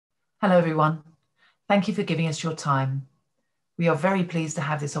Hello, everyone. Thank you for giving us your time. We are very pleased to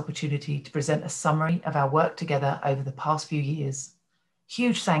have this opportunity to present a summary of our work together over the past few years.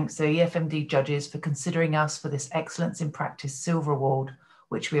 Huge thanks to EFMD judges for considering us for this Excellence in Practice Silver Award,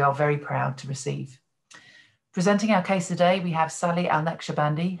 which we are very proud to receive. Presenting our case today, we have Sally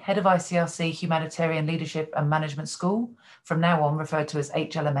Al-Naqshbandi, Head of ICRC Humanitarian Leadership and Management School, from now on referred to as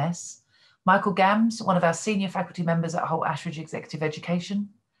HLMS, Michael Gams, one of our senior faculty members at Hult Ashridge Executive Education,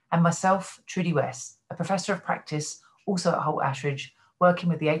 and myself, Trudy West, a Professor of Practice, also at Hult Ashridge, working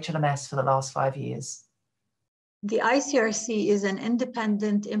with the HLMS for the last 5 years. The ICRC is an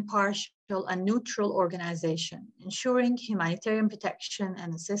independent, impartial, and neutral organization, ensuring humanitarian protection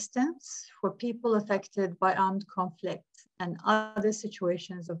and assistance for people affected by armed conflict and other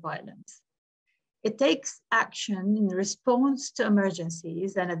situations of violence. It takes action in response to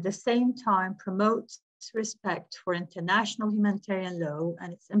emergencies and at the same time promotes respect for international humanitarian law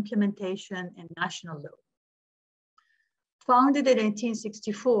and its implementation in national law. Founded in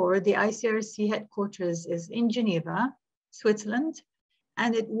 1864, the ICRC headquarters is in Geneva, Switzerland,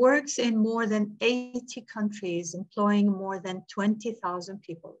 and it works in more than 80 countries, employing more than 20,000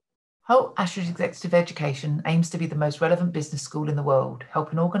 people. Hult Ashridge Executive Education aims to be the most relevant business school in the world,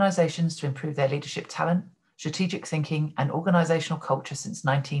 helping organisations to improve their leadership talent, strategic thinking, and organisational culture since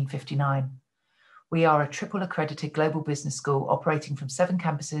 1959. We are a triple accredited global business school operating from 7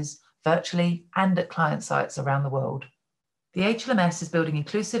 campuses, virtually and at client sites around the world. The HLMS is building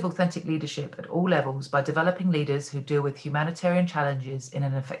inclusive, authentic leadership at all levels by developing leaders who deal with humanitarian challenges in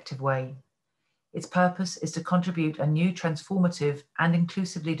an effective way. Its purpose is to contribute a new transformative and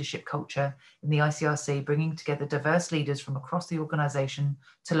inclusive leadership culture in the ICRC, bringing together diverse leaders from across the organisation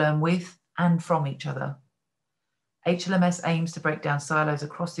to learn with and from each other. HLMS aims to break down silos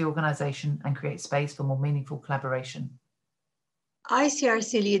across the organisation and create space for more meaningful collaboration.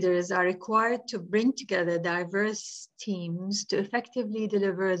 ICRC leaders are required to bring together diverse teams to effectively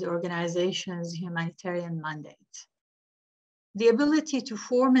deliver the organization's humanitarian mandate. The ability to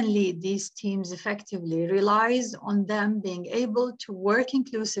form and lead these teams effectively relies on them being able to work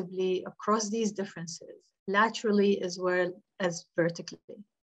inclusively across these differences, laterally as well as vertically.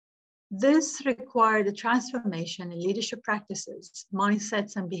 This required a transformation in leadership practices,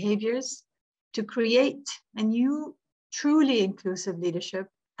 mindsets, and behaviors to create a new, truly inclusive leadership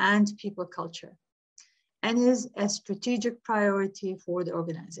and people culture, and is a strategic priority for the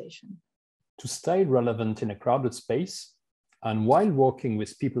organization. To stay relevant in a crowded space, and while working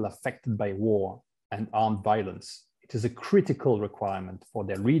with people affected by war and armed violence, it is a critical requirement for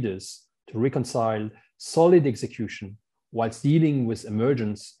their leaders to reconcile solid execution whilst dealing with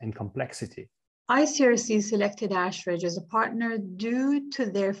emergence and complexity. ICRC selected Ashridge as a partner due to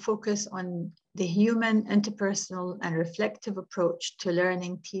their focus on the human, interpersonal, and reflective approach to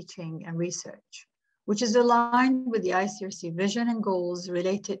learning, teaching, and research, which is aligned with the ICRC vision and goals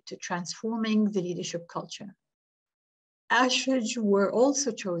related to transforming the leadership culture. Ashridge were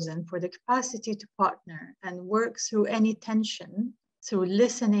also chosen for the capacity to partner and work through any tension through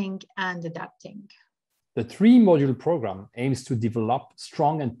listening and adapting. The 3-module program aims to develop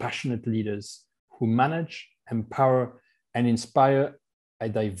strong and passionate leaders who manage, empower, and inspire a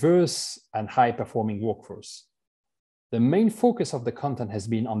diverse and high-performing workforce. The main focus of the content has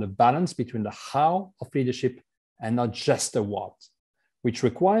been on the balance between the how of leadership and not just the what, which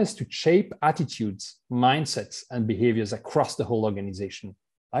requires to shape attitudes, mindsets, and behaviors across the whole organization.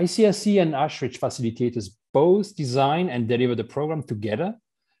 ICRC and Ashridge facilitators both design and deliver the program together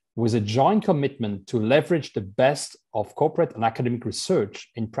with a joint commitment to leverage the best of corporate and academic research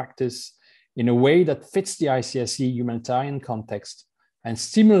in practice in a way that fits the ICRC humanitarian context and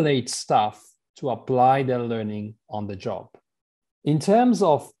stimulates staff to apply their learning on the job. In terms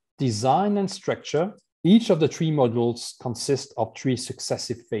of design and structure, each of the 3 modules consists of 3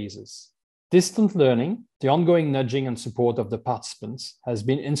 successive phases. Distant learning, the ongoing nudging and support of the participants, has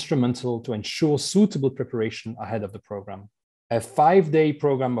been instrumental to ensure suitable preparation ahead of the program. A 5-day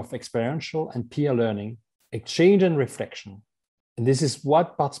program of experiential and peer learning, exchange and reflection. And this is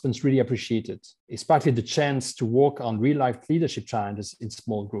what participants really appreciated, especially the chance to work on real-life leadership challenges in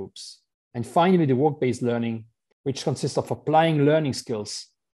small groups. And finally, the work-based learning, which consists of applying learning skills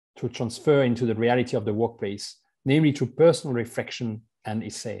to transfer into the reality of the workplace, namely through personal reflection and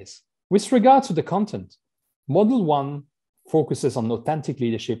essays. With regard to the content, Module 1 focuses on authentic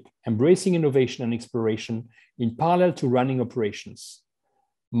leadership, embracing innovation and exploration in parallel to running operations.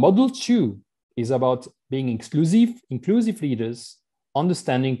 Module 2 is about being inclusive leaders,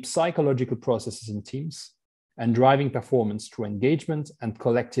 understanding psychological processes in teams, and driving performance through engagement and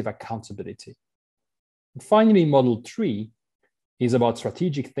collective accountability. And finally, Module 3 is about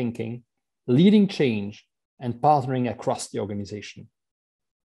strategic thinking, leading change, and partnering across the organization.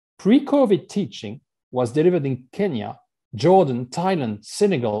 Pre-COVID teaching was delivered in Kenya, Jordan, Thailand,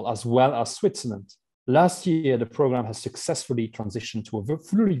 Senegal, as well as Switzerland. Last year, the program has successfully transitioned to a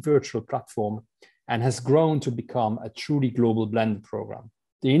fully virtual platform and has grown to become a truly global blended program.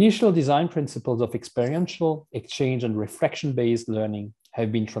 The initial design principles of experiential, exchange, and reflection-based learning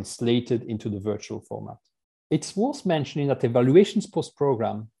have been translated into the virtual format. It's worth mentioning that evaluations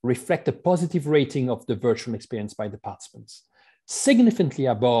post-program reflect a positive rating of the virtual experience by the participants, significantly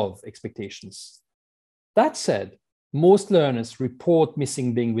above expectations. That said, most learners report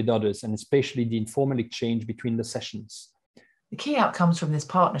missing being with others, and especially the informal exchange between the sessions. The key outcomes from this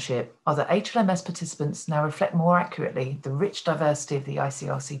partnership are that HLMS participants now reflect more accurately the rich diversity of the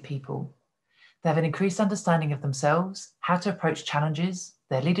ICRC people. They have an increased understanding of themselves, how to approach challenges,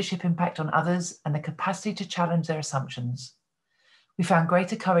 their leadership impact on others, and the capacity to challenge their assumptions. We found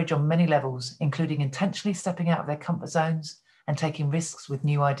greater courage on many levels, including intentionally stepping out of their comfort zones and taking risks with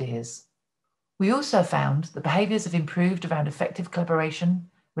new ideas. We also found that behaviours have improved around effective collaboration,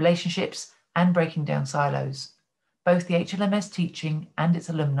 relationships, and breaking down silos. Both the HLMS teaching and its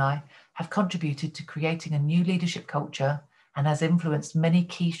alumni have contributed to creating a new leadership culture and has influenced many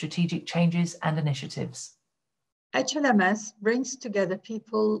key strategic changes and initiatives. HLMS brings together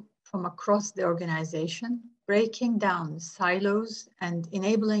people from across the organization, breaking down silos and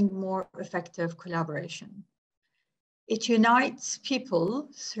enabling more effective collaboration. It unites people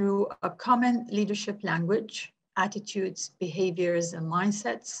through a common leadership language, attitudes, behaviors, and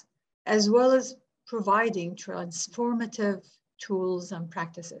mindsets, as well as providing transformative tools and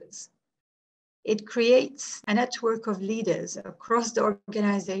practices. It creates a network of leaders across the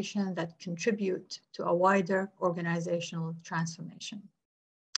organization that contribute to a wider organizational transformation.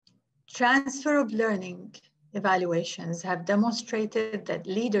 Transfer of learning evaluations have demonstrated that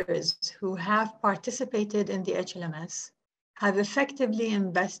leaders who have participated in the HLMS have effectively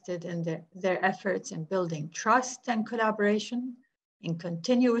invested in their efforts in building trust and collaboration, in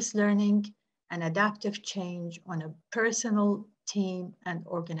continuous learning, and adaptive change on a personal, team, and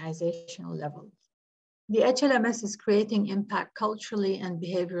organizational level. The HLMS is creating impact culturally and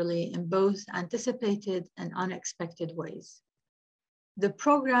behaviorally in both anticipated and unexpected ways. The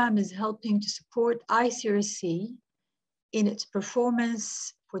program is helping to support ICRC in its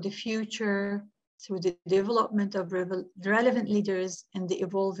performance for the future through the development of relevant leaders in the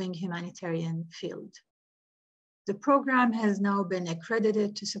evolving humanitarian field. The program has now been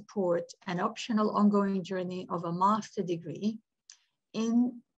accredited to support an optional ongoing journey of a master's degree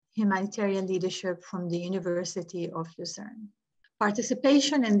in humanitarian leadership from the University of Lucerne.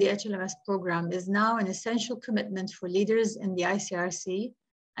 Participation in the HLMS program is now an essential commitment for leaders in the ICRC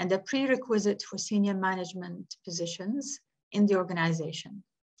and a prerequisite for senior management positions in the organization,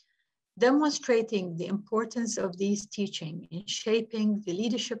 demonstrating the importance of these teachings in shaping the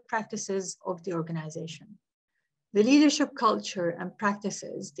leadership practices of the organization. The leadership culture and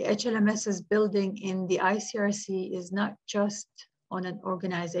practices the HLMS is building in the ICRC is not just on an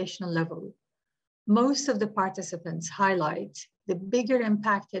organizational level. Most of the participants highlight the bigger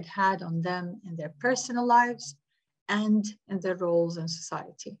impact it had on them in their personal lives and in their roles in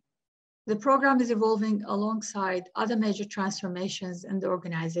society. The program is evolving alongside other major transformations in the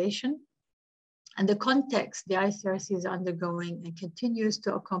organization, and the context the ICRC is undergoing and continues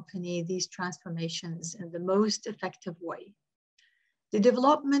to accompany these transformations in the most effective way. The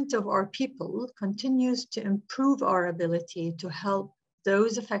development of our people continues to improve our ability to help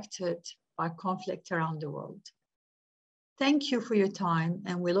those affected by conflict around the world. Thank you for your time,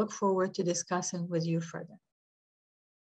 and we look forward to discussing with you further.